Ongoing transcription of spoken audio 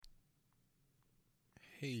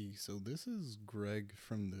Hey, so this is Greg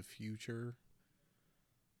from the future.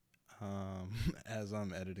 As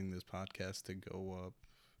I'm editing this podcast to go up,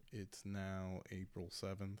 it's now April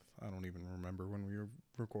 7th. I don't even remember when we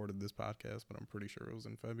recorded this podcast, but I'm pretty sure it was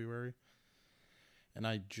in February. And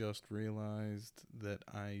I just realized that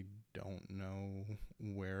I don't know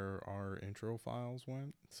where our intro files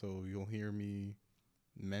went. So you'll hear me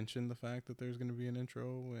mention the fact that there's going to be an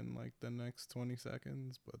intro in like the next 20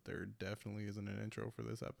 seconds, but there definitely isn't an intro for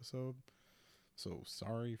this episode. So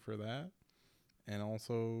sorry for that. And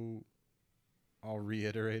also, I'll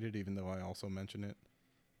reiterate it, even though I also mention it.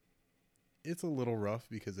 It's a little rough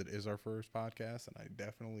because it is our first podcast, and I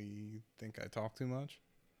definitely think I talk too much.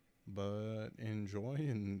 But enjoy,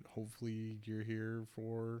 and hopefully you're here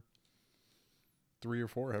for 3 or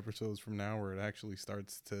 4 episodes from now where it actually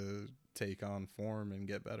starts to take on form and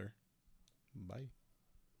get better. Bye.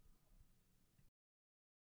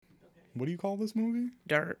 What do you call this movie?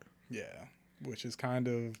 Dirt. Yeah, which is kind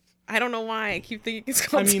of... I don't know why I keep thinking it's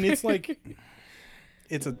called it's like...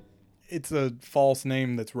 It's a false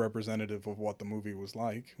name that's representative of what the movie was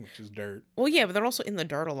like, which is dirt. Well, yeah, but they're also in the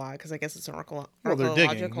dirt a lot because I guess it's an Well, they're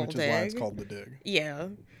digging, which is why it's called The Dig. Yeah.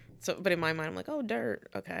 So, but in my mind, I'm like, oh,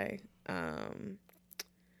 dirt. Okay.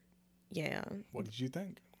 Yeah. What did you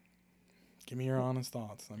think? Give me your honest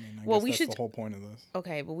thoughts. I guess that's the whole point of this.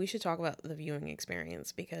 Okay, but we should talk about the viewing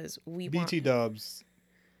experience because BT Dubs,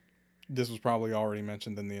 this was probably already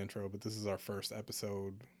mentioned in the intro, but this is our first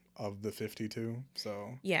episode of the 52, so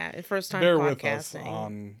yeah, first time bear podcasting. with us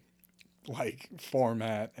on like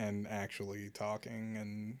format and actually talking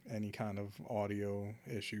and any kind of audio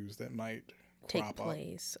issues that might take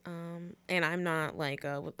place up. And I'm not like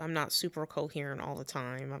I'm not super coherent all the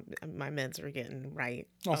time. My meds are getting right.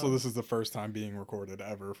 Also, this is the first time being recorded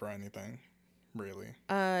ever for anything, really.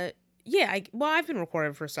 Yeah, I've been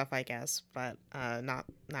recorded for stuff, I guess, but not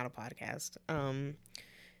a podcast.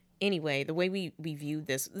 Anyway, the way we viewed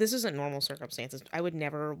this isn't normal circumstances. I would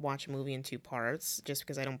never watch a movie in 2 parts just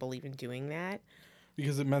because I don't believe in doing that.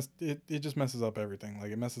 Because it just messes up everything.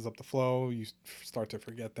 Like, it messes up the flow. You start to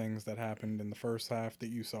forget things that happened in the first half that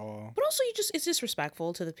you saw. But also, it's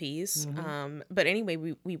disrespectful to the piece. Mm-hmm. But anyway,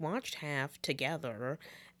 we watched half together,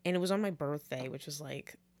 and it was on my birthday, which was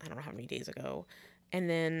like, I don't know how many days ago. And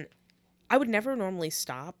then I would never normally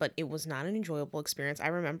stop, but it was not an enjoyable experience. I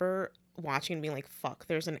remember watching and being like, fuck,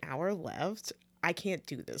 there's an hour left. I can't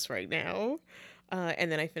do this right now.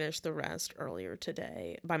 And then I finished the rest earlier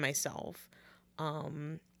today by myself.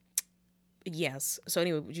 Yes. So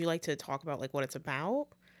anyway, would you like to talk about like what it's about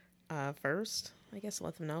first? I guess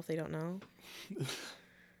let them know if they don't know.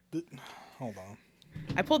 Hold on.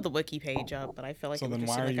 I pulled the wiki page up, but I feel like so it would then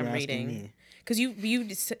just why seem like are you I'm asking reading. Me? Because you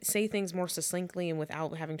say things more succinctly and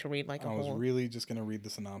without having to read like a whole... I was really just going to read the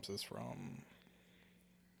synopsis from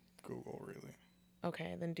Google, really.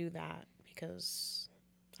 Okay, then do that, because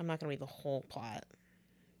I'm not going to read the whole plot.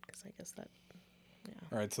 Because I guess that... Yeah.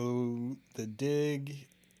 All right, so The Dig...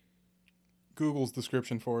 Google's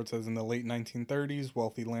description for it says, in the late 1930s,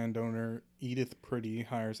 wealthy landowner Edith Pretty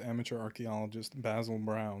hires amateur archaeologist Basil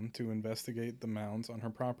Brown to investigate the mounds on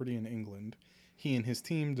her property in England. He and his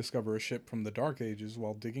team discover a ship from the Dark Ages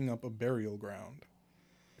while digging up a burial ground.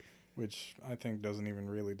 Which I think doesn't even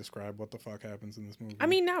really describe what the fuck happens in this movie. I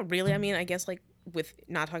mean, not really. I mean, I guess, like, with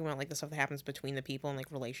not talking about, like, the stuff that happens between the people and,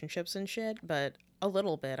 like, relationships and shit, but a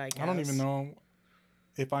little bit, I guess. I don't even know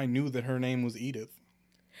if I knew that her name was Edith.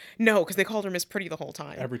 No, because they called her Miss Pretty the whole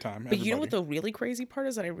time. Every time. But you know what the really crazy part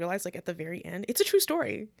is that I realized, like, at the very end? It's a true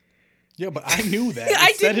story. Yeah, but I knew that.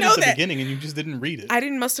 I did know at the beginning, and you just didn't read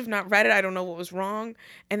it. Must have not read it. I don't know what was wrong.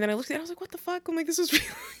 And then I looked at it, I was like, what the fuck? I'm like, this is real.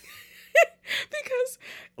 Because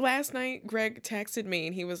last night, Greg texted me,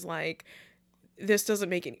 and he was like, this doesn't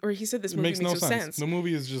make any... Or he said this movie makes no sense. The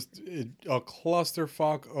movie is just a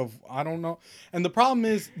clusterfuck of, I don't know. And the problem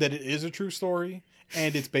is that it is a true story,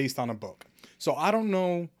 and it's based on a book. So I don't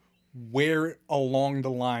know where along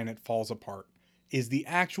the line it falls apart. Is the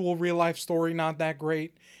actual real life story not that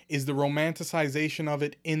great? Is the romanticization of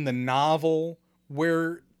it in the novel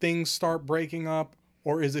where things start breaking up?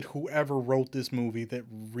 Or is it whoever wrote this movie that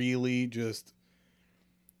really just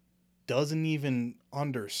doesn't even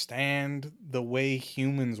understand the way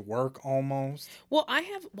humans work almost? Well,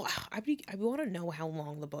 I want to know how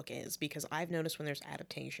long the book is, because I've noticed when there's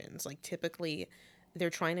adaptations, like typically they're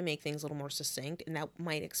trying to make things a little more succinct, and that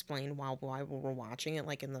might explain why we were watching it.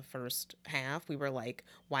 Like in the first half, we were like,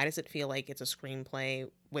 why does it feel like it's a screenplay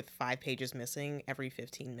with 5 pages missing every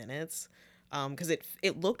 15 minutes? Because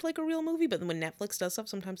it looked like a real movie, but when Netflix does stuff,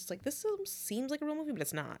 sometimes it's like, this seems like a real movie, but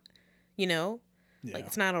it's not, you know? Yeah. Like,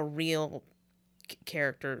 it's not a real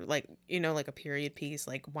character, like, like a period piece.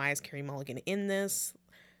 Like, why is Carey Mulligan in this?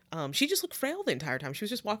 She just looked frail the entire time. She was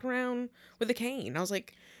just walking around with a cane. I was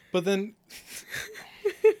like, but then,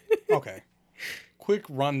 okay, quick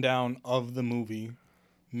rundown of the movie.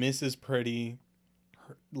 Mrs. Pretty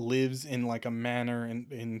lives in like a manor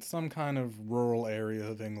in some kind of rural area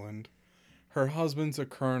of England. Her husband's a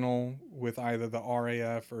colonel with either the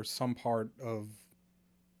RAF or some part of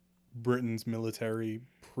Britain's military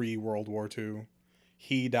pre-World War II.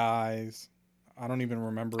 He dies. I don't even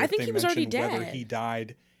remember I if think they he was already mentioned whether dead. he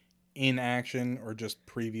died in action or just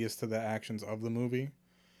previous to the actions of the movie.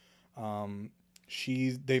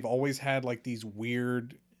 They've always had like these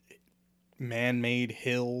weird man-made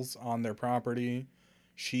hills on their property.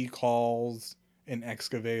 She calls an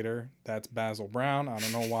excavator. That's Basil Brown. I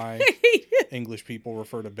don't know why English people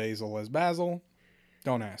refer to Basil as Basil.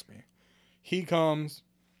 Don't ask me. He comes.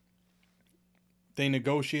 They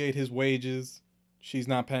negotiate his wages. She's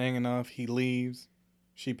not paying enough. He leaves.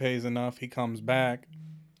 She pays enough. He comes back.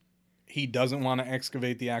 He doesn't want to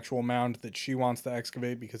excavate the actual mound that she wants to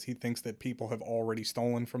excavate because he thinks that people have already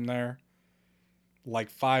stolen from there. Like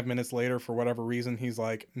 5 minutes later, for whatever reason, he's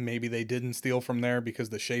like, maybe they didn't steal from there because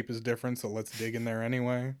the shape is different, so let's dig in there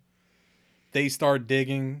anyway. They start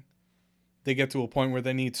digging. They get to a point where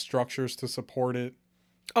they need structures to support it.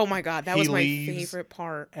 Oh my God, that was my favorite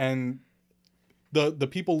part. And the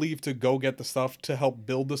people leave to go get the stuff to help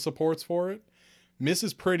build the supports for it.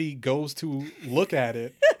 Mrs. Pretty goes to look at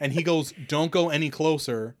it, and he goes, don't go any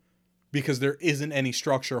closer because there isn't any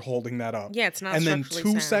structure holding that up. Yeah, it's not and then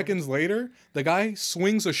structurally 2 sound. seconds later, the guy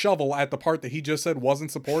swings a shovel at the part that he just said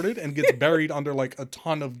wasn't supported and gets buried under like a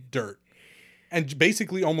ton of dirt. And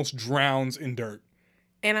basically almost drowns in dirt.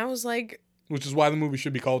 And I was like... Which is why the movie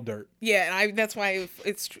should be called Dirt. Yeah, and that's why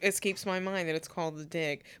it escapes my mind that it's called The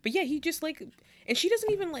Dig. But yeah, he just like... And she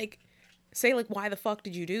doesn't even like... say like, why the fuck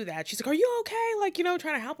did you do that? She's like, are you okay? Like,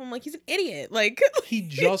 trying to help him. Like, he's an idiot. Like, he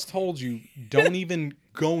just told you, don't even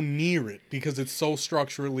go near it because it's so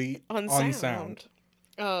structurally unsound.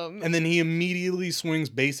 And then he immediately swings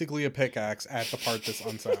basically a pickaxe at the part that's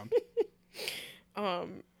unsound.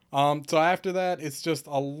 So after that, it's just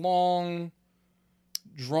a long,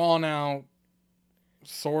 drawn out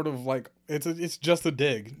sort of like it's just a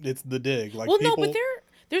dig. It's the dig. Like, well, no, but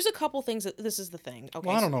there's a couple things that this is the thing. Okay.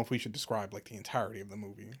 Well, I don't know if we should describe like the entirety of the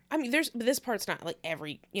movie. I mean, this part's not like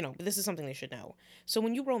every, but this is something they should know. So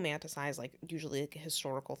when you romanticize like usually like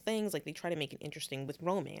historical things, like they try to make it interesting with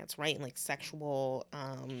romance, right? And like sexual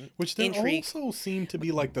which there intrigue. Also seem to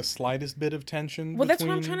be like the slightest bit of tension. Well, that's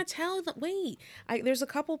what I'm trying to tell them. Wait, there's a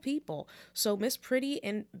couple people. So Miss Pretty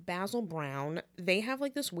and Basil Brown, they have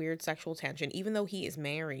like this weird sexual tension, even though he is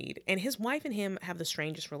married, and his wife and him have the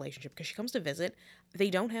strangest relationship because she comes to visit. They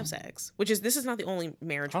don't have sex, this is not the only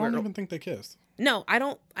marriage. I don't even think they kissed. No, I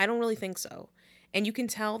don't really think so. And you can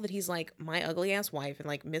tell that he's like, my ugly ass wife, and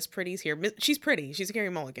like Miss Pretty's here. She's pretty. She's a Carey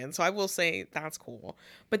Mulligan, so I will say that's cool.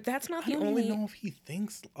 But that's not the only. I don't even know if he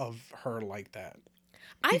thinks of her like that.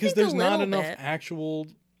 I because think there's a not little enough bit. Actual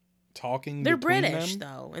talking. They're between British them.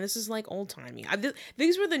 though, and this is like old timey.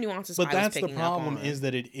 These were the nuances. But I that's was the picking up problem on. is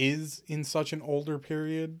that it is in such an older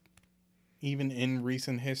period. Even in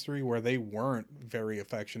recent history where they weren't very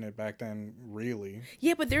affectionate back then, really.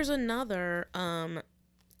 Yeah, but there's another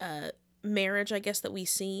marriage, I guess, that we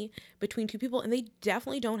see between two people, and they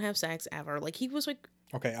definitely don't have sex ever. Like, he was like...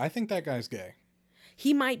 Okay, I think that guy's gay.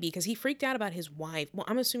 He might be, because he freaked out about his wife. Well,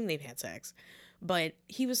 I'm assuming they've had sex. But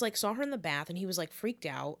he was like, saw her in the bath, and he was like freaked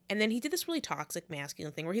out. And then he did this really toxic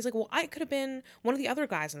masculine thing where he's like, well, I could have been one of the other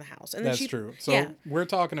guys in the house. And then That's true. So we're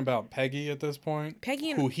talking about Peggy at this point.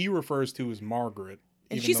 Peggy, who he refers to as Margaret.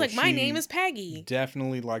 And she's like, my name is Peggy.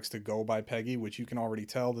 Definitely likes to go by Peggy, which you can already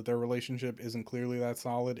tell that their relationship isn't clearly that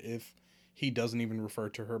solid if he doesn't even refer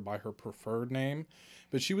to her by her preferred name.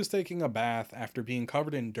 But she was taking a bath after being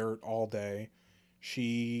covered in dirt all day.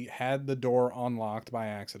 She had the door unlocked by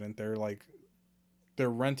accident. They're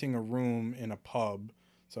renting a room in a pub.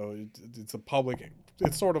 So it's a public,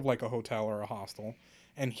 it's sort of like a hotel or a hostel.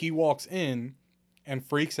 And he walks in and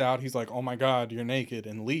freaks out. He's like, oh my God, you're naked,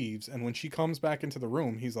 and leaves. And when she comes back into the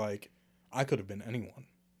room, he's like, I could have been anyone.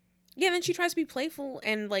 Yeah, and then she tries to be playful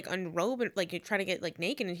and like unrobe and like try to get like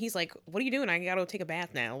naked, and he's like, what are you doing? I gotta take a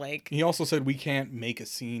bath now. Like, he also said we can't make a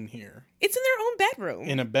scene here. It's in their own bedroom.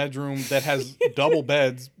 In a bedroom that has double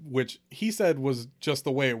beds, which he said was just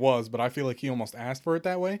the way it was, but I feel like he almost asked for it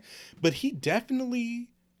that way. But he definitely,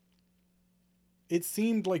 it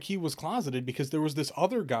seemed like he was closeted because there was this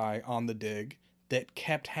other guy on the dig that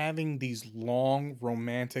kept having these long,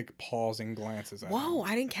 romantic, pausing glances at him. Whoa,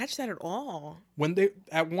 I didn't catch that at all. When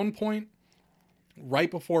at one point, right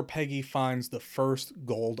before Peggy finds the first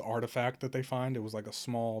gold artifact that they find, it was like a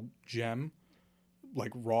small gem,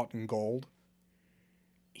 like wrought in gold.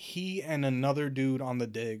 He and another dude on the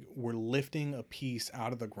dig were lifting a piece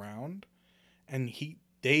out of the ground, and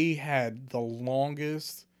they had the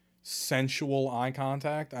longest sensual eye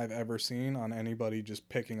contact I've ever seen on anybody just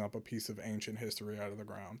picking up a piece of ancient history out of the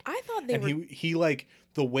ground. I thought they and were... he like,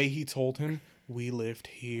 the way he told him, we lived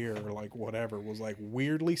here, or like whatever, was like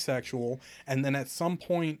weirdly sexual. And then at some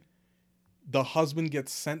point, the husband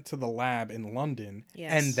gets sent to the lab in London,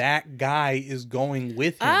 Yes. and that guy is going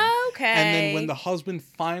with him. Okay. And then when the husband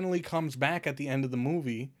finally comes back at the end of the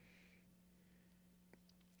movie,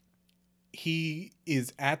 he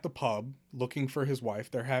is at the pub looking for his wife.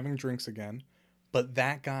 They're having drinks again, but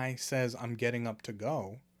that guy says, I'm getting up to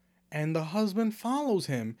go. And the husband follows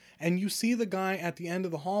him, and you see the guy at the end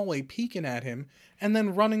of the hallway peeking at him and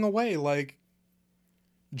then running away like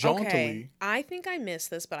jauntily. Okay, I think I missed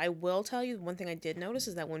this, but I will tell you one thing I did notice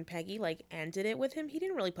is that when Peggy like ended it with him, he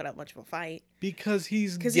didn't really put up much of a fight. Because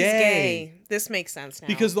he's gay. Because he's gay. This makes sense now.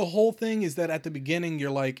 Because the whole thing is that at the beginning, you're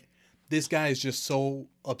like, this guy is just so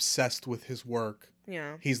obsessed with his work.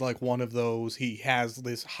 Yeah. He's like one of those. He has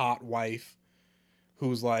this hot wife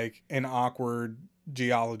who's like an awkward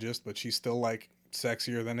geologist, but she's still like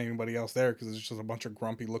sexier than anybody else there because it's just a bunch of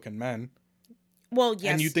grumpy looking men. Well,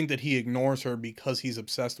 yes. And you think that he ignores her because he's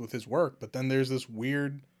obsessed with his work, but then there's this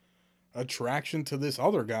weird attraction to this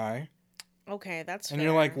other guy. Okay, that's and fair.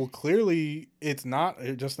 You're like, well, clearly it's not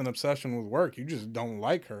just an obsession with work. You just don't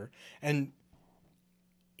like her. And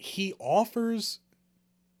he offers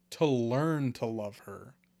to learn to love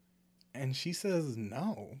her. And she says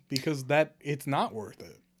no, because it's not worth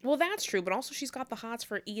it. Well, that's true, but also she's got the hots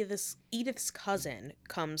for Edith's cousin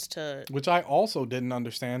comes to... Which I also didn't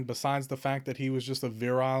understand, besides the fact that he was just a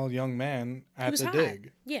virile young man at the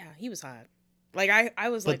dig. Yeah, he was hot. Like, I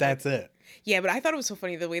was like... But that's it. Yeah, but I thought it was so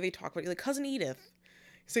funny the way they talk about it. Like, Cousin Edith.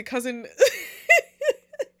 He's like, Cousin...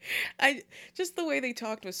 Just the way they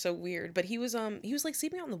talked was so weird. But he was like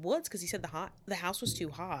sleeping out in the woods because he said the house was too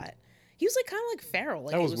hot. He was like kind of like feral.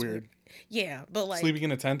 Like, that was weird. Yeah, but like sleeping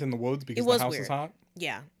in a tent in the woods because the house is hot.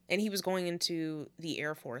 Yeah, and he was going into the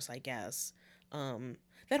Air Force, I guess.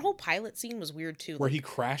 That whole pilot scene was weird too. Where he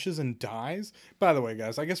crashes and dies. By the way,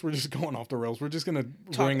 guys, I guess we're just going off the rails. We're just gonna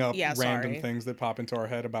bring up random things that pop into our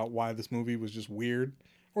head about why this movie was just weird,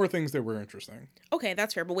 or things that were interesting. Okay,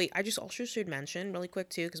 that's fair. But wait, I just also should mention really quick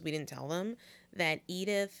too, because we didn't tell them that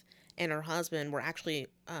Edith and her husband were actually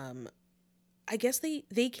I guess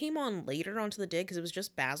they came on later onto the dig because it was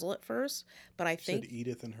just Basil at first, but I think... said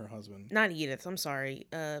Edith and her husband. Not Edith, I'm sorry.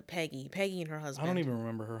 Peggy and her husband. I don't even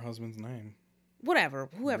remember her husband's name. Whatever,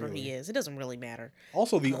 whoever he is, it doesn't really matter.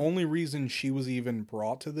 Also, the only reason she was even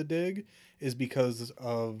brought to the dig is because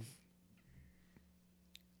of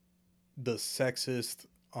the sexist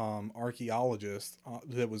archaeologist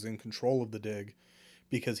that was in control of the dig,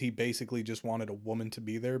 because he basically just wanted a woman to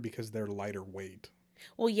be there because they're lighter weight.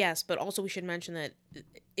 Well, yes, but also we should mention that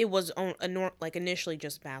it was initially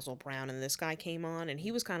just Basil Brown, and this guy came on, and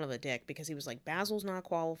he was kind of a dick because he was like, Basil's not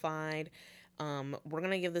qualified. We're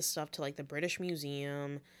gonna give this stuff to like the British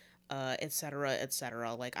Museum, etc.,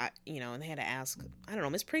 etc. Like and they had to ask. I don't know.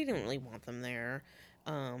 Miss Pretty didn't really want them there.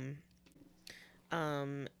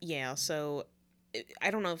 Yeah. So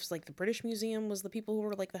I don't know if it's like the British Museum was the people who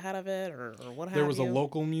were like the head of it or what have you. There was a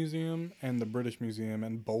local museum and the British Museum,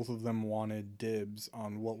 and both of them wanted dibs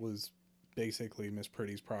on what was basically Miss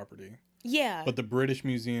Pretty's property. Yeah. But the British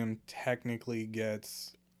Museum technically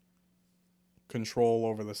gets control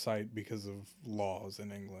over the site because of laws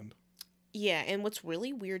in England. Yeah, and what's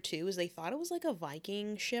really weird too is they thought it was like a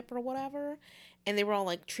Viking ship or whatever, and they were all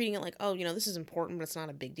like treating it like, oh, this is important, but it's not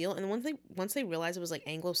a big deal. And once they realized it was like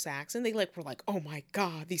Anglo-Saxon, they were like, oh my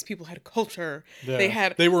god, these people had culture.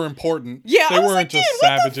 Yeah, they were important. Yeah, they weren't just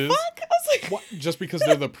savages. What the fuck? I was like, what? Just because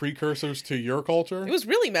they're the precursors to your culture? It was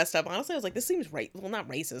really messed up. Honestly, I was like, this seems not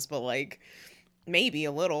racist, but like maybe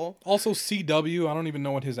a little. Also, CW, I don't even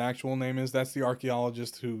know what his actual name is. That's the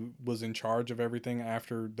archaeologist who was in charge of everything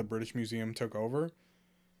after the British Museum took over.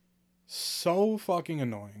 So fucking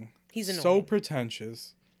annoying. He's annoying. So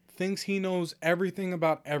pretentious. Thinks he knows everything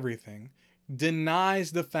about everything.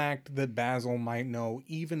 Denies the fact that Basil might know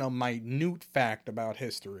even a minute fact about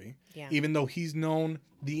history. Yeah. Even though he's known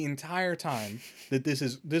the entire time that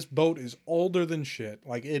this boat is older than shit.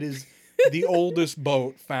 Like, it is the oldest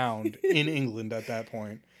boat found in England at that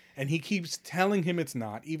point. And he keeps telling him it's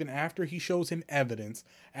not, even after he shows him evidence,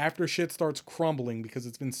 after shit starts crumbling because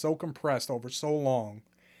it's been so compressed over so long.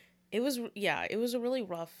 It was a really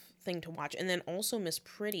rough thing to watch. And then also Miss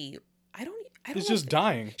Pretty, I don't It's know just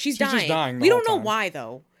dying. She's just dying. dying the We whole don't know time. why,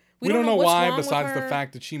 though. We don't know what's why, wrong with besides the her.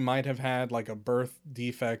 fact that she might have had like a birth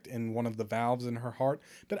defect in one of the valves in her heart.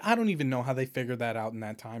 But I don't even know how they figured that out in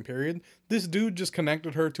that time period. This dude just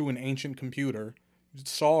connected her to an ancient computer,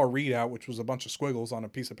 saw a readout, which was a bunch of squiggles on a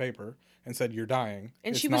piece of paper, and said, "You're dying."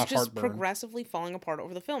 And it's she was not just heartburn. progressively falling apart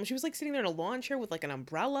over the film. She was like sitting there in a lawn chair with like an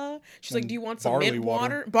umbrella. She's And like, "Do you want some barley mint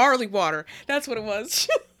water. water? Barley water." That's what it was.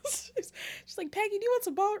 She's like, "Peggy, do you want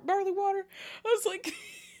some barley water?" I was like,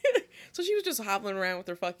 so she was just hobbling around with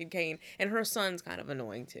her fucking cane, and her son's kind of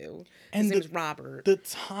annoying too. His name's Robert. The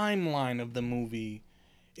timeline of the movie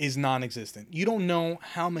is non-existent. You don't know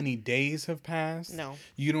how many days have passed. No.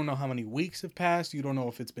 You don't know how many weeks have passed. You don't know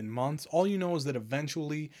if it's been months. All you know is that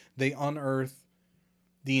eventually they unearth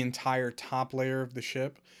the entire top layer of the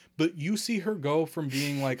ship. But you see her go from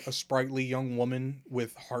being like a sprightly young woman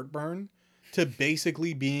with heartburn to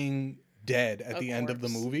basically being dead at the end of the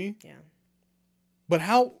movie. Yeah. But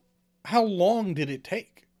how long did it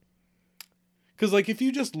take? Because like if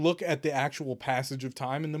you just look at the actual passage of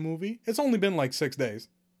time in the movie, it's only been like 6 days.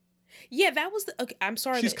 Yeah, that was okay, I'm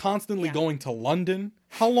sorry. She's constantly going to London.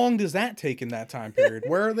 How long does that take in that time period?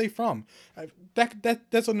 Where are they from?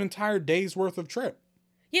 That's an entire day's worth of trip.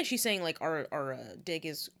 Yeah, she's saying like our dig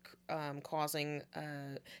is causing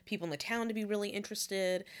people in the town to be really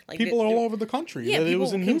interested. Like people all over the country. Yeah, people it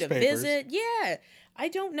was in came newspapers. to visit. Yeah, I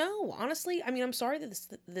don't know. Honestly, I mean, I'm sorry that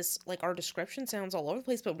this like our description sounds all over the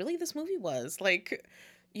place, but really, this movie was like,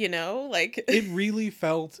 like it really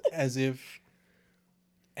felt as if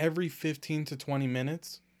every 15 to 20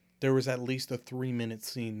 minutes there was at least a 3-minute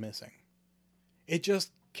scene missing. It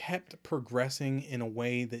just kept progressing in a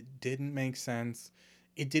way that didn't make sense.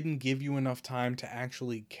 It didn't give you enough time to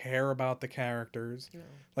actually care about the characters. No.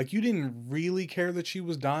 Like, you didn't really care that she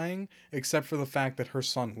was dying, except for the fact that her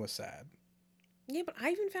son was sad. Yeah, but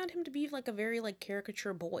I even found him to be, like, a very, like,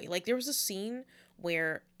 caricature boy. Like, there was a scene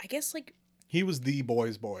where, I guess, like... He was the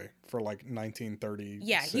boy's boy for, like, 1930.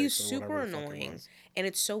 Yeah, he was super annoying. And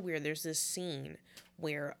it's so weird. There's this scene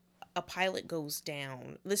where a pilot goes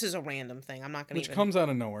down. This is a random thing. I'm not going to Which comes out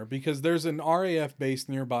of nowhere, because there's an RAF base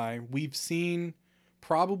nearby. We've seen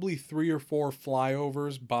probably 3 or 4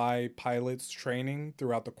 flyovers by pilots training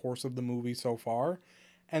throughout the course of the movie so far.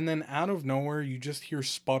 And then out of nowhere, you just hear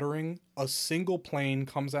sputtering. A single plane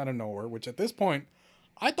comes out of nowhere, which at this point,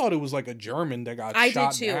 I thought it was like a German that got shot down. I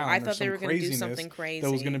did too. I thought they were going to do something crazy.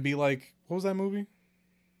 That was going to be like, what was that movie?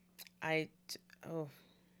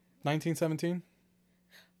 1917?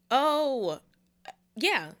 Oh,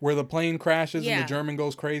 yeah. Where the plane crashes and the German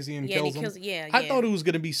goes crazy and kills him. I thought it was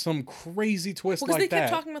going to be some crazy twist like that. Because they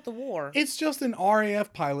kept talking about the war. It's just an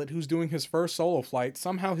RAF pilot who's doing his first solo flight.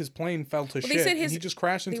 Somehow his plane fell to shit and he just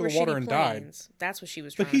crashed into the water and died. That's what she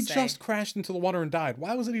was trying to say. But he just crashed into the water and died.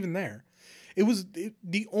 Why was it even there?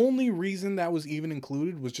 The only reason that was even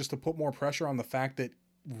included was just to put more pressure on the fact that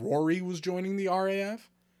Rory was joining the RAF.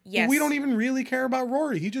 Yes. But we don't even really care about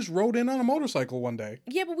Rory. He just rode in on a motorcycle one day.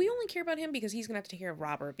 Yeah, but we only care about him because he's going to have to take care of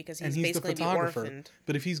Robert because he's basically the orphaned.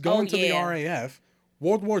 But if he's going to the RAF,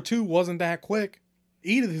 World War II wasn't that quick.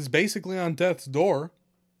 Edith is basically on death's door.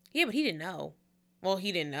 Yeah, but he didn't know. Well,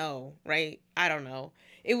 he didn't know, right? I don't know.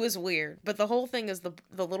 It was weird. But the whole thing is the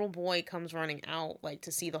little boy comes running out like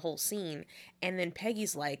to see the whole scene. And then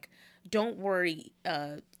Peggy's like, don't worry,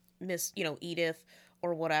 Miss, Edith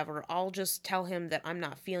or whatever. I'll just tell him that I'm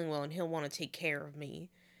not feeling well and he'll want to take care of me.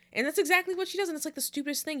 And that's exactly what she does. And it's like the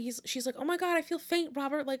stupidest thing. She's like, oh my God, I feel faint,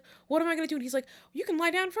 Robert. Like, what am I going to do? And he's like, you can lie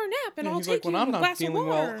down for a nap and I'll take you a glass of water. When I'm not feeling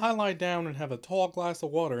well, I lie down and have a tall glass of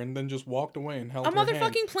water and then just walked away and held her hand. A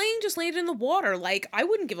motherfucking plane just landed in the water. Like, I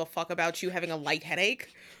wouldn't give a fuck about you having a light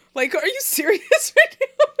headache. Like, are you serious right now?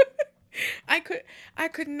 I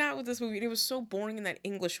could not with this movie. It was so boring in that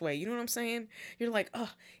English way. You know what I'm saying? You're like, ugh,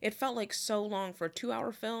 it felt like so long for a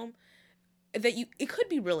 2-hour film that it could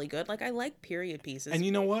be really good. Like, I like period pieces. And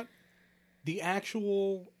you know what? The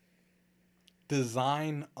actual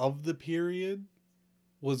design of the period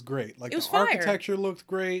was great. Like, the architecture looked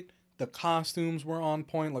great. The costumes were on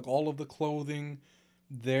point. Like, all of the clothing,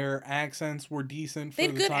 their accents were decent for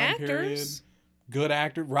the time period. Good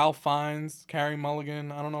actor. Ralph Fiennes, Carey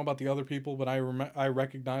Mulligan. I don't know about the other people, but I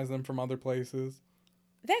recognize them from other places.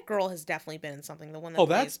 That girl has definitely been in something. The one that plays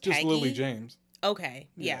that's just Peggy. Lily James. Okay,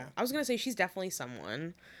 yeah. I was gonna say she's definitely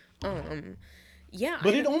someone. Yeah.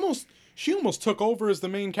 But she almost took over as the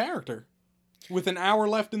main character with an hour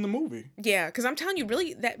left in the movie. Yeah, because I'm telling you,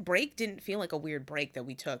 really, that break didn't feel like a weird break that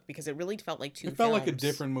we took because it really felt like two films. It felt like a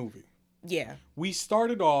different movie. Yeah. We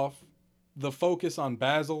started off the focus on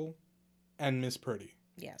Basil and Miss Pretty.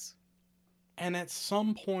 Yes. And at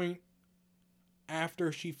some point,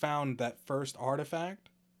 after she found that first artifact,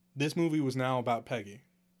 this movie was now about Peggy.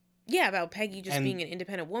 Yeah, about Peggy just And being an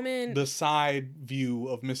independent woman. The side view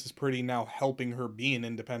of Mrs. Pretty now helping her be an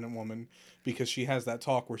independent woman, because she has that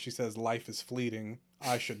talk where she says, life is fleeting,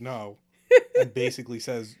 I should know. And basically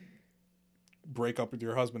says, break up with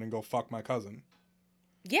your husband and go fuck my cousin.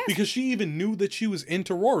 Yes. Because she even knew that she was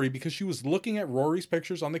into Rory, because she was looking at Rory's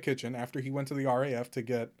pictures on the kitchen after he went to the RAF to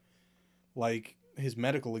get, like, his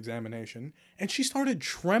medical examination. And she started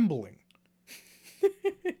trembling.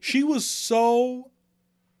 She was so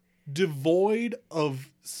devoid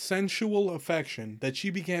of sensual affection that she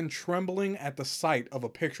began trembling at the sight of a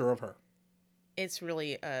picture of her. It's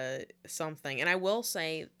really something. And I will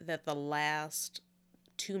say that the last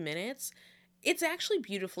 2 minutes, it's actually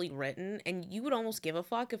beautifully written, and you would almost give a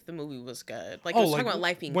fuck if the movie was good. Like, it was talking about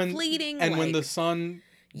life being fleeting. And when the sun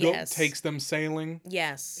takes them sailing.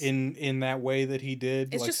 Yes. In that way that he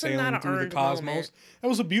did, it's like just sailing through the cosmos. Moment. That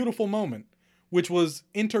was a beautiful moment, which was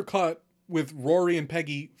intercut with Rory and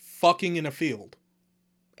Peggy fucking in a field.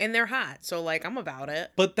 And they're hot, so, like, I'm about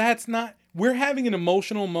it. But that's not... We're having an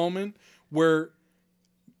emotional moment where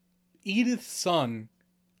Edith's son,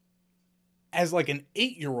 as like an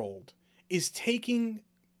 8-year-old, is taking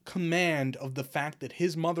command of the fact that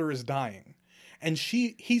his mother is dying. And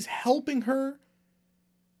he's helping her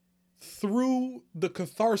through the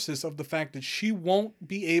catharsis of the fact that she won't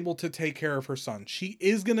be able to take care of her son. She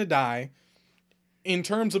is going to die. In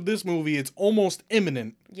terms of this movie, it's almost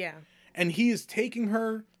imminent. Yeah. And he is taking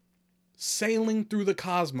her sailing through the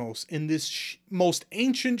cosmos in this most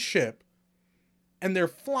ancient ship. And they're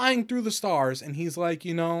flying through the stars. And he's like,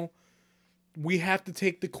 you know, we have to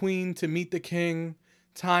take the queen to meet the king.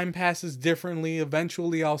 Time passes differently.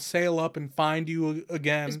 Eventually, I'll sail up and find you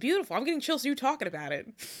again. It's beautiful. I'm getting chills you talking about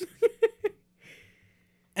it.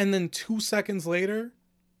 And then 2 seconds later,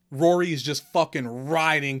 Rory is just fucking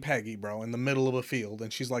riding Peggy, bro, in the middle of a field.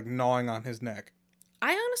 And she's like gnawing on his neck.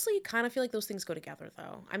 I honestly kind of feel like those things go together,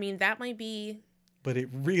 though. I mean, that might be... But it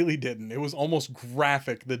really didn't. It was almost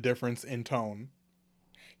graphic, the difference in tone.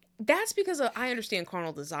 That's because I understand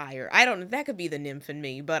carnal desire. I don't know. That could be the nymph in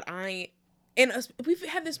me, but we've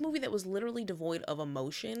had this movie that was literally devoid of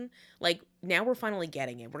emotion. Like, now we're finally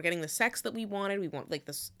getting it. We're getting the sex that we wanted. We want, like,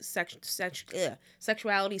 the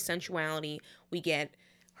sexuality, sensuality. We get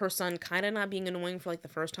her son kind of not being annoying for, like, the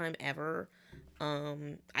first time ever.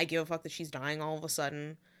 I give a fuck that she's dying all of a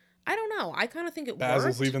sudden. I don't know. I kind of think it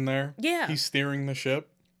Basil's worked. even there. Yeah. He's steering the ship.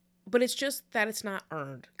 But it's just that it's not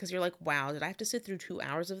earned. Because you're like, wow, did I have to sit through 2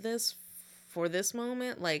 hours of this for this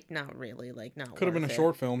moment? Like, not really. Like, not Could have been a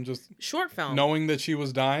short film. Just short film. Knowing that she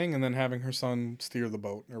was dying and then having her son steer the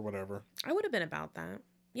boat or whatever. I would have been about that.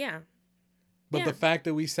 Yeah. But the fact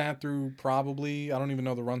that we sat through probably, I don't even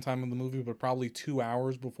know the runtime of the movie, but probably 2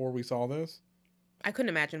 hours before we saw this. I couldn't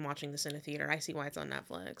imagine watching this in a theater. I see why it's on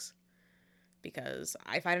Netflix. Because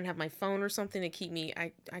if I didn't have my phone or something to keep me,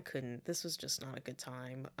 I couldn't. This was just not a good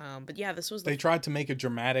time. But yeah, this was... They tried to make it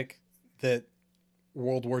dramatic that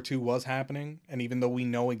World War II was happening. And even though we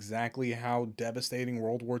know exactly how devastating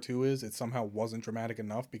World War II is, it somehow wasn't dramatic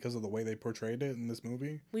enough because of the way they portrayed it in this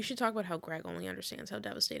movie. We should talk about how Greg only understands how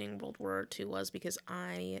devastating World War II was, because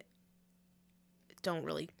I don't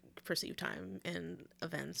really perceive time and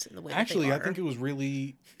events in the way Actually, that they are. I think it was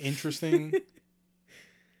really interesting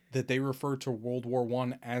that they refer to World War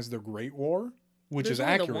I as the Great War, which is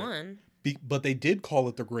accurate. The one. But they did call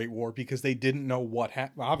it the Great War because they didn't know what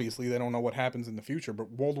obviously they don't know what happens in the future,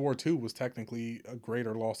 but World War II was technically a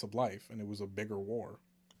greater loss of life, and it was a bigger war.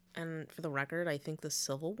 And for the record, I think the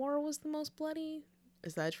Civil War was the most bloody.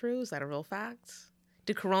 Is that true? Is that a real fact?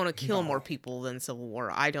 Did Corona kill more people than Civil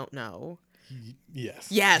War? I don't know.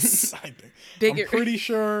 Yes. Yes. I think. Bigger. I'm pretty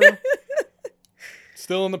sure.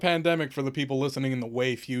 Still in the pandemic for the people listening in the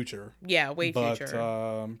way future. Yeah, future. But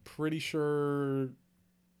I'm pretty sure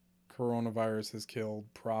coronavirus has killed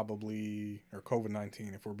probably, or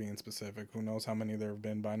COVID-19 if we're being specific. Who knows how many there have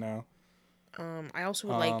been by now. I also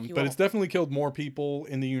would like you But it's definitely killed more people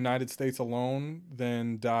in the United States alone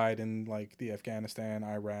than died in like the Afghanistan,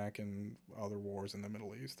 Iraq, and other wars in the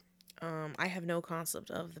Middle East. I have no concept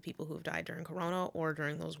of the people who have died during Corona or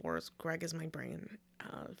during those wars. Greg is my brain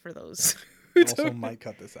for those. Also might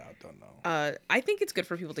cut this out, don't know. I think it's good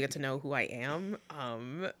for people to get to know who I am.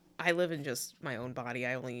 I live in just my own body.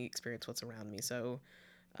 I only experience what's around me. So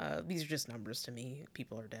these are just numbers to me.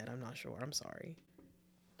 People are dead. I'm not sure. I'm sorry.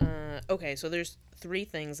 Okay, so there's 3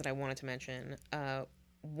 things that I wanted to mention.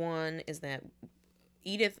 One is that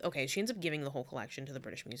Edith, she ends up giving the whole collection to the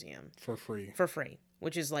British Museum. For free. For free,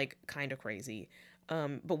 which is, like, kind of crazy.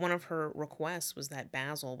 But one of her requests was that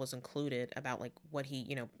Basil was included about, like, what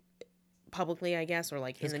he, publicly, I guess, or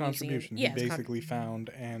like his in the contribution. museum. He basically found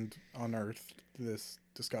and unearthed this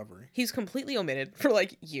discovery. He's completely omitted for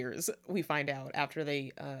like years. We find out after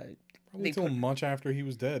they Probably until much after he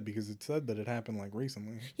was dead, because it said that it happened like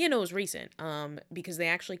recently. Yeah, no, it was recent. Because they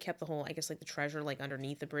actually kept the whole, I guess, like the treasure like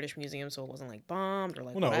underneath the British Museum, so it wasn't like bombed or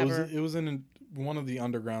like whatever. It was in one of the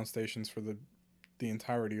underground stations for the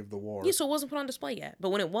entirety of the war. Yeah, so it wasn't put on display yet. But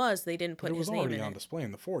when it was, they didn't put his name in it. It was already on display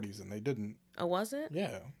in the 40s, and they didn't. Oh, was it?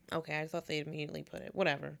 Yeah. Okay, I thought they immediately put it.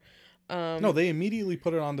 Whatever. No, they immediately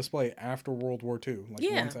put it on display after World War II.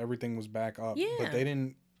 Like, once everything was back up. Yeah. But they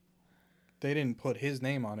didn't put his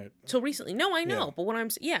name on it. So recently. No, I know.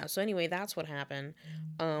 Yeah. But so anyway, that's what happened.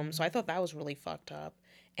 So I thought that was really fucked up.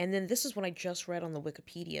 And then this is what I just read on the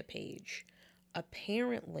Wikipedia page.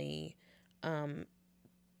 Apparently,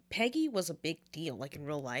 Peggy was a big deal, like in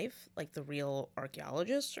real life, like the real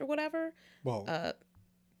archaeologist or whatever. Well,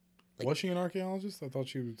 was she an archaeologist? I thought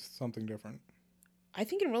she was something different. I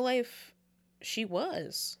think in real life, she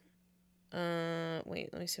was. Wait,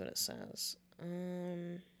 let me see what it says.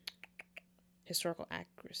 Historical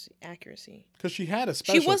accuracy. Because she had a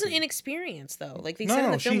specialty. She wasn't inexperienced, though. Like, they said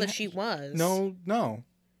in the film that she was. No.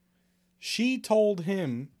 She told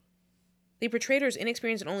him. They portrayed her as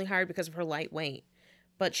inexperienced and only hired because of her light weight.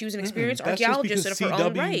 But she was an experienced archaeologist of her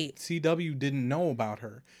own right. CW didn't know about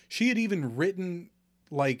her. She had even written,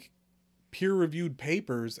 like, peer-reviewed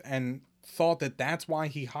papers and thought that that's why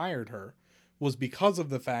he hired her, was because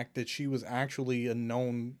of the fact that she was actually a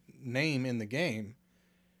known name in the game.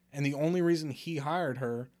 And the only reason he hired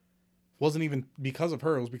her wasn't even because of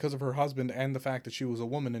her. It was because of her husband and the fact that she was a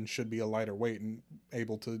woman and should be a lighter weight and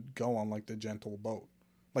able to go on, like, the gentle boat.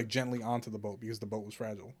 Like, gently onto the boat because the boat was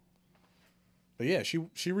fragile. But yeah,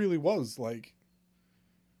 she really was, like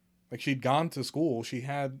she'd gone to school. She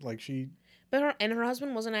had, like, But her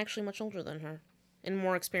husband wasn't actually much older than her and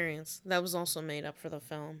more experienced. That was also made up for the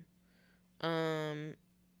film.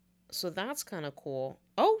 So that's kind of cool.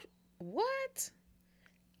 Oh, what?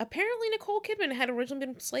 Apparently Nicole Kidman had originally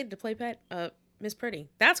been slated to play Miss Pretty.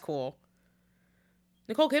 That's cool.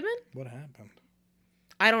 Nicole Kidman? What happened?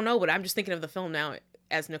 I don't know, but I'm just thinking of the film now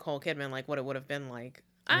as Nicole Kidman, like what it would have been like.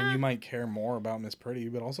 I mean, you might care more about Miss Pretty,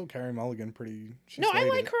 but also Carey Mulligan No, I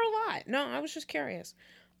like her a lot. No, I was just curious.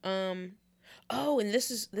 Oh, and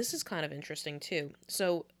this is kind of interesting too.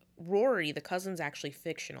 So Rory, the cousin's actually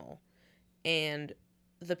fictional, and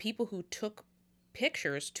the people who took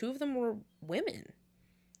pictures, 2 of them were women.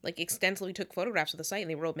 Like, extensively took photographs of the site, and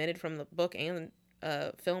they were omitted from the book and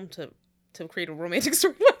film to create a romantic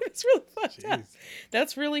storyline. It's really fucked up.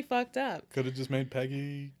 That's really fucked up. Could have just made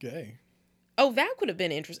Peggy gay. Oh, that could have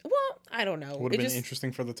been interesting. Well, I don't know. Would have been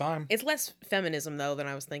interesting for the time. It's less feminism, though, than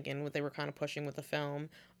I was thinking, what they were kind of pushing with the film.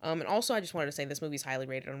 And also, I just wanted to say this movie's highly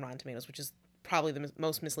rated on Rotten Tomatoes, which is probably the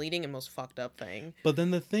most misleading and most fucked up thing. But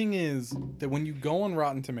then the thing is that when you go on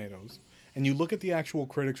Rotten Tomatoes and you look at the actual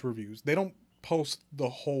critics' reviews, they don't post the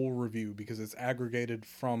whole review because it's aggregated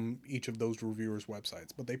from each of those reviewers' websites.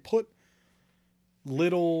 But they put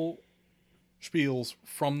little spiels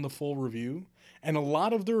from the full review. And a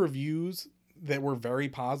lot of the reviews that were very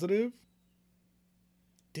positive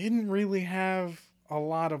didn't really have a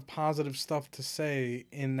lot of positive stuff to say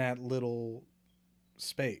in that little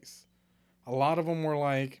space. A lot of them were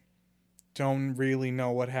like, don't really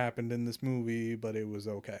know what happened in this movie, but it was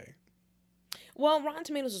okay. Well, Rotten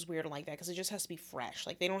Tomatoes is weird like that because it just has to be fresh.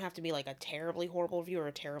 Like, they don't have to be like a terribly horrible review or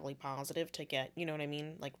a terribly positive to get, you know what I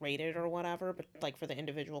mean, like rated or whatever, but like for the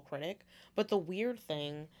individual critic. But the weird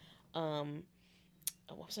thing,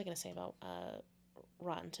 what was I going to say about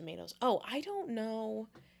Rotten Tomatoes? Oh, I don't know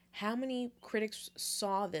how many critics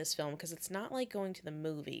saw this film because it's not like going to the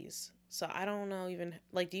movies. So I don't know even,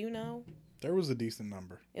 like, do you know? There was a decent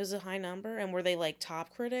number. It was a high number? And were they like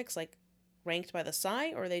top critics, like ranked by the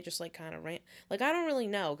site, or they just like kind of like, I don't really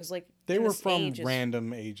know because like they were from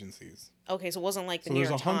random agencies. Okay, so it wasn't like the New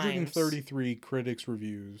York Times. So there's 133 critics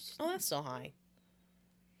reviews. Oh, that's still high.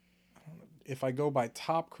 If I go by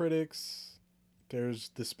top critics, there's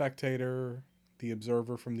The Spectator, The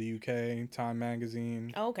Observer from the UK, Time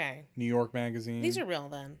Magazine. Oh, okay. New York Magazine. These are real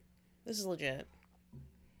then. This is legit.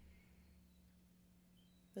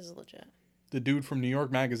 The dude from New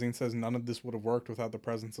York Magazine says none of this would have worked without the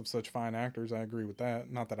presence of such fine actors. I agree with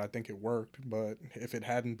that. Not that I think it worked, but if it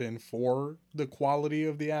hadn't been for the quality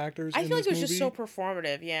of the actors, I feel like it was just so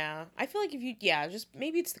performative. Yeah, I feel like just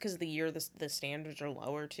maybe it's because of the year the standards are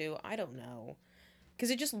lower too. I don't know, Because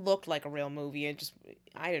it just looked like a real movie.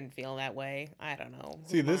 I didn't feel that way. I don't know.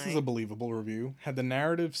 See, this is a believable review. Had the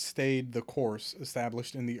narrative stayed the course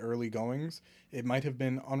established in the early goings, it might have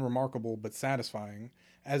been unremarkable but satisfying.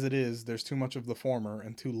 As it is, there's too much of the former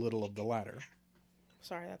and too little of the latter.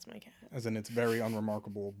 Sorry, that's my cat. As in, it's very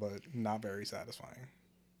unremarkable but not very satisfying.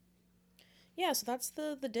 Yeah, so that's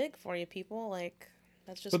the dig for you, people. Like,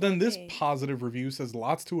 that's just. But then this positive review says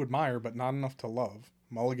lots to admire but not enough to love.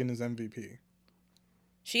 Mulligan is MVP.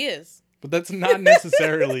 She is. But that's not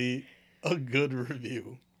necessarily a good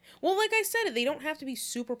review. Well, like I said, they don't have to be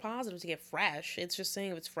super positive to get fresh. It's just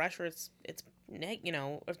saying if it's fresh or it's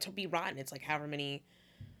or to be rotten, it's like however many.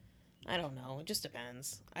 I don't know. It just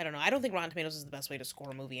depends. I don't know. I don't think Rotten Tomatoes is the best way to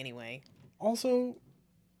score a movie anyway. Also,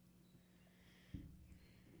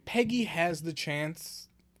 Peggy has the chance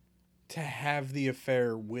to have the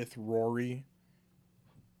affair with Rory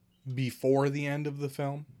before the end of the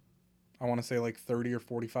film. I want to say like 30 or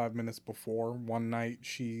 45 minutes before. One night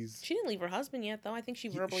She didn't leave her husband yet, though. I think she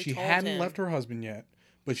verbally told him. She hadn't left her husband yet,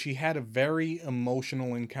 but she had a very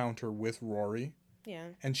emotional encounter with Rory. Yeah.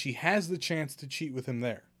 And she has the chance to cheat with him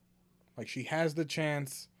there. Like, she has the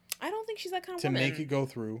chance... I don't think she's that kind of woman. To make it go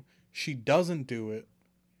through. She doesn't do it.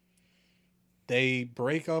 They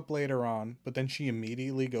break up later on, but then she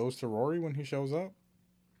immediately goes to Rory when he shows up.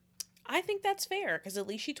 I think that's fair, because at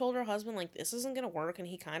least she told her husband, like, this isn't going to work, and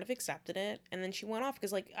he kind of accepted it, and then she went off,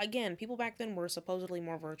 because, like, again, people back then were supposedly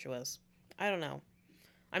more virtuous. I don't know.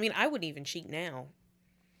 I mean, I wouldn't even cheat now.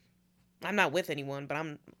 I'm not with anyone, but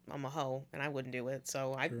I'm a hoe, and I wouldn't do it,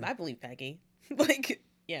 so I believe Peggy. Like,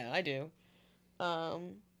 yeah, I do. I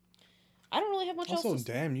don't really have much else. Also,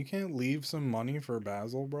 damn, you can't leave some money for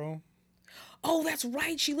Basil, bro. Oh, that's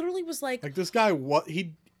right. She literally was like... Like, this guy, what,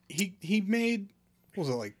 he made... What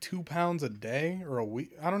was it, like £2 a day or a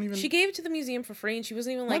week? I don't even... She gave it to the museum for free, and she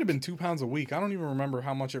wasn't even like... Might have been £2 a week. I don't even remember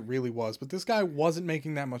how much it really was. But this guy wasn't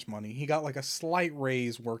making that much money. He got like a slight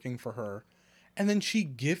raise working for her. And then she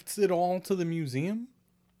gifts it all to the museum?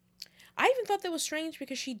 I even thought that was strange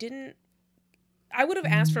because she didn't... I would have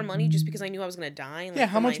asked for money just because I knew I was going to die. Like, yeah,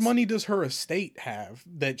 how much money does her estate have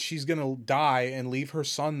that she's going to die and leave her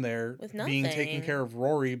son there being taking care of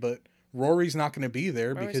Rory, but... Rory's not going to be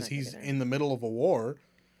there because he's in the middle of a war.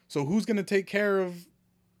 So who's going to take care of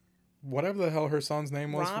whatever the hell her son's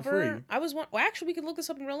name was Robert? For free? Well, actually, we could look this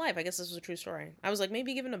up in real life. I guess this was a true story. I was like,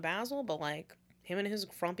 maybe give him to Basil, but like him and his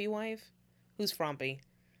frumpy wife. Who's frumpy?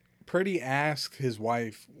 Pretty asked his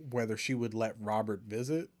wife whether she would let Robert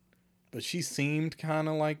visit, but she seemed kind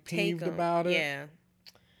of like peeved about it. Yeah.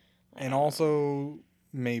 And also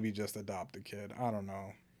maybe just adopt a kid. I don't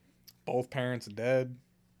know. Both parents dead.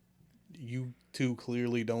 You two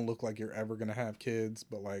clearly don't look like you're ever going to have kids,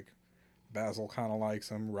 but like Basil kind of likes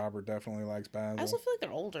him. Robert definitely likes Basil. I also feel like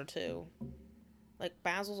they're older too. Like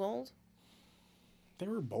Basil's old? They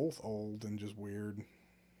were both old and just weird.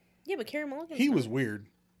 Yeah, but Carey Mulligan. He was weird.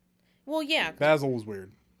 Well, yeah. Basil was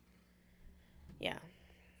weird. Yeah.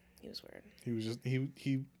 He was weird. He was just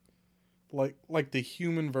he like the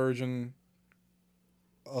human version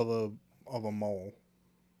of a mole.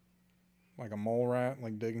 Like a mole rat,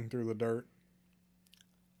 like digging through the dirt.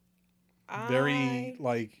 Very,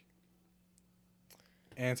 like,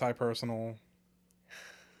 anti-personal.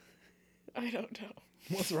 I don't know.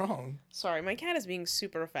 What's wrong? Sorry, my cat is being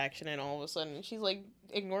super affectionate all of a sudden. She's, like,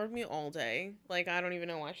 ignored me all day. Like, I don't even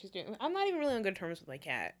know why she's doing... I'm not even really on good terms with my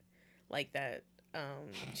cat. Like that.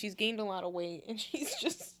 She's gained a lot of weight, and she's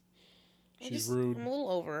just... She's rude. I'm a little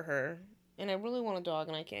over her. And I really want a dog,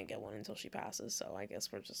 and I can't get one until she passes, so I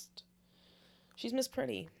guess we're just... She's Miss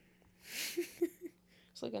Pretty.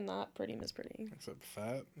 It's like a not pretty Miss Pretty. Except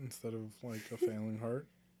fat instead of like a failing heart.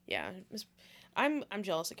 Yeah, I'm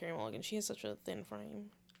jealous of Carey Mulligan. She has such a thin frame.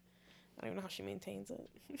 I don't even know how she maintains it.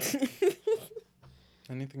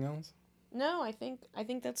 Anything else? No, I think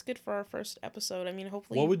that's good for our first episode. I mean,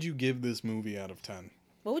 hopefully. What would you give this movie out of 10?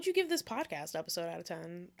 What would you give this podcast episode out of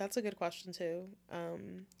 10? That's a good question too.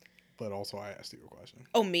 But also, I asked you a question.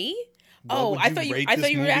 Oh, me? I thought you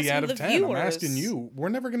were asking the viewers. I'm asking you. We're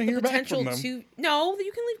never going to hear back from them. No,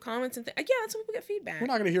 you can leave comments and yeah, that's when we get feedback. We're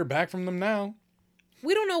not going to hear back from them now.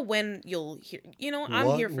 We don't know when you'll hear.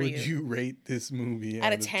 I'm here for you. What would you rate this movie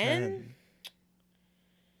out of 10?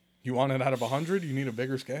 You want it out of 100? You need a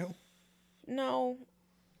bigger scale? No.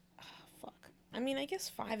 Oh, fuck. I mean, I guess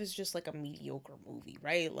 5 is just like a mediocre movie,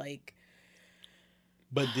 right? Like.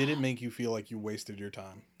 But did it make you feel like you wasted your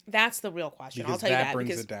time? That's the real question. Because I'll tell you that brings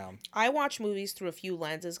because it down. I watch movies through a few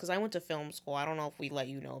lenses because I went to film school. I don't know if we let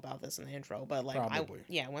you know about this in the intro, but like Probably.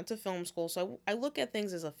 I went to film school, so I look at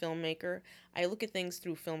things as a filmmaker. I look at things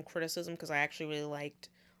through film criticism because I actually really liked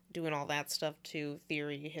doing all that stuff too,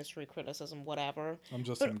 theory, history, criticism, whatever. I'm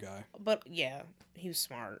just But some guy. but yeah, he was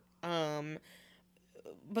smart.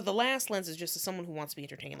 But the last lens is just as someone who wants to be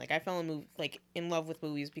entertained. Like I fell in love with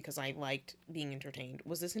movies because I liked being entertained.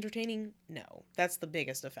 Was this entertaining? No, that's the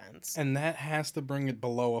biggest offense. And that has to bring it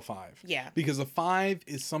below a 5. Yeah, Because a 5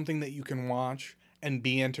 is something that you can watch and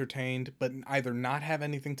be entertained, but either not have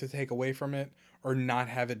anything to take away from it or not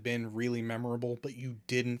have it been really memorable, but you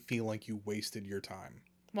didn't feel like you wasted your time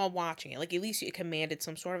while watching it, like at least it commanded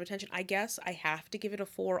some sort of attention. I guess I have to give it a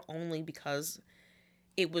 4 only because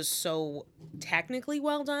it was so technically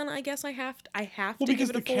well done. I guess I have to Well, give because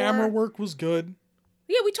it a the 4. camera work was good.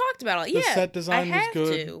 Yeah, we talked about it. The Yeah, set design was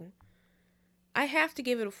good. I have to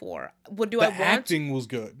give it a 4. What do The I want? acting was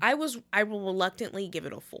good. I will reluctantly give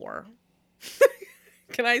it a 4.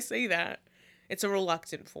 Can I say that? It's a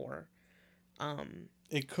reluctant 4.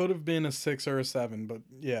 It could have been a 6 or a 7, but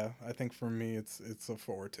yeah, I think for me it's a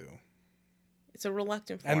 4 too. It's a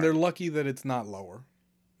reluctant 4. And they're lucky that it's not lower.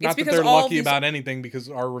 It's Not that because they're all lucky these- about anything because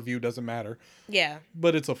our review doesn't matter. Yeah.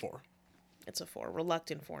 But it's a 4. It's a 4.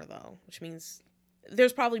 Reluctant 4 though, which means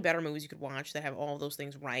there's probably better movies you could watch that have all those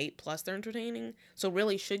things right, plus they're entertaining. So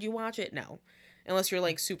really, should you watch it? No. Unless you're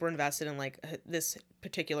like super invested in like this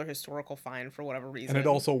particular historical find for whatever reason. And it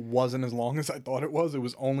also wasn't as long as I thought it was. It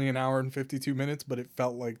was only an hour and 52 minutes, but it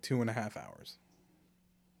felt like 2.5 hours.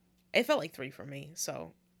 It felt like 3 for me,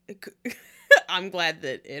 so I'm glad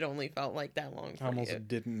that it only felt like that long for I almost you.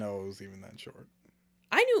 didn't know it was even that short.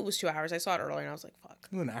 I knew it was 2 hours. I saw it earlier and I was like, fuck.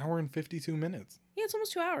 It was an hour and 52 minutes. Yeah, it's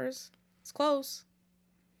almost 2 hours. It's close.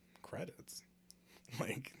 Credits.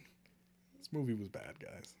 Like, this movie was bad,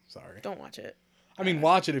 guys. Sorry. Don't watch it. I mean,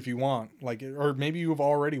 watch it if you want. Like, or maybe you've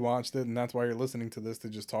already watched it and that's why you're listening to this to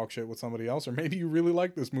just talk shit with somebody else. Or maybe you really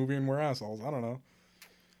like this movie and we're assholes. I don't know.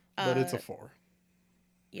 But it's a 4.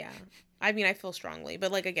 Yeah. I mean, I feel strongly.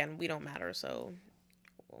 But, like, again, we don't matter. So,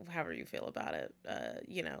 however you feel about it,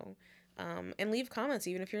 you know. And leave comments,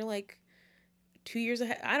 even if you're, like, 2 years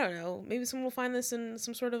ahead. I don't know. Maybe someone will find this in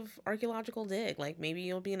some sort of archaeological dig. Like, maybe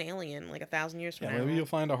you'll be an alien, like, 1,000 years from now. Maybe you'll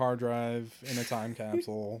find a hard drive in a time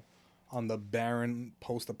capsule on the barren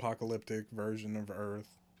post-apocalyptic version of Earth.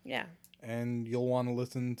 Yeah. And you'll want to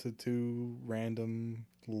listen to 2 random,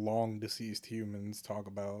 long-deceased humans talk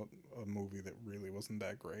about a movie that really wasn't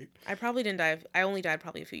that great. I probably didn't die. I only died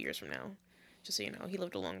probably a few years from now. Just so you know. He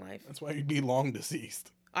lived a long life. That's why you'd be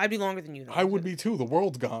long-deceased. I'd be longer than you, though. I would be too. The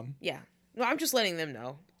world's gone. Yeah. No, I'm just letting them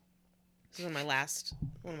know. This is one of my last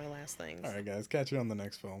things. All right, guys. Catch you on the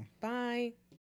next film. Bye.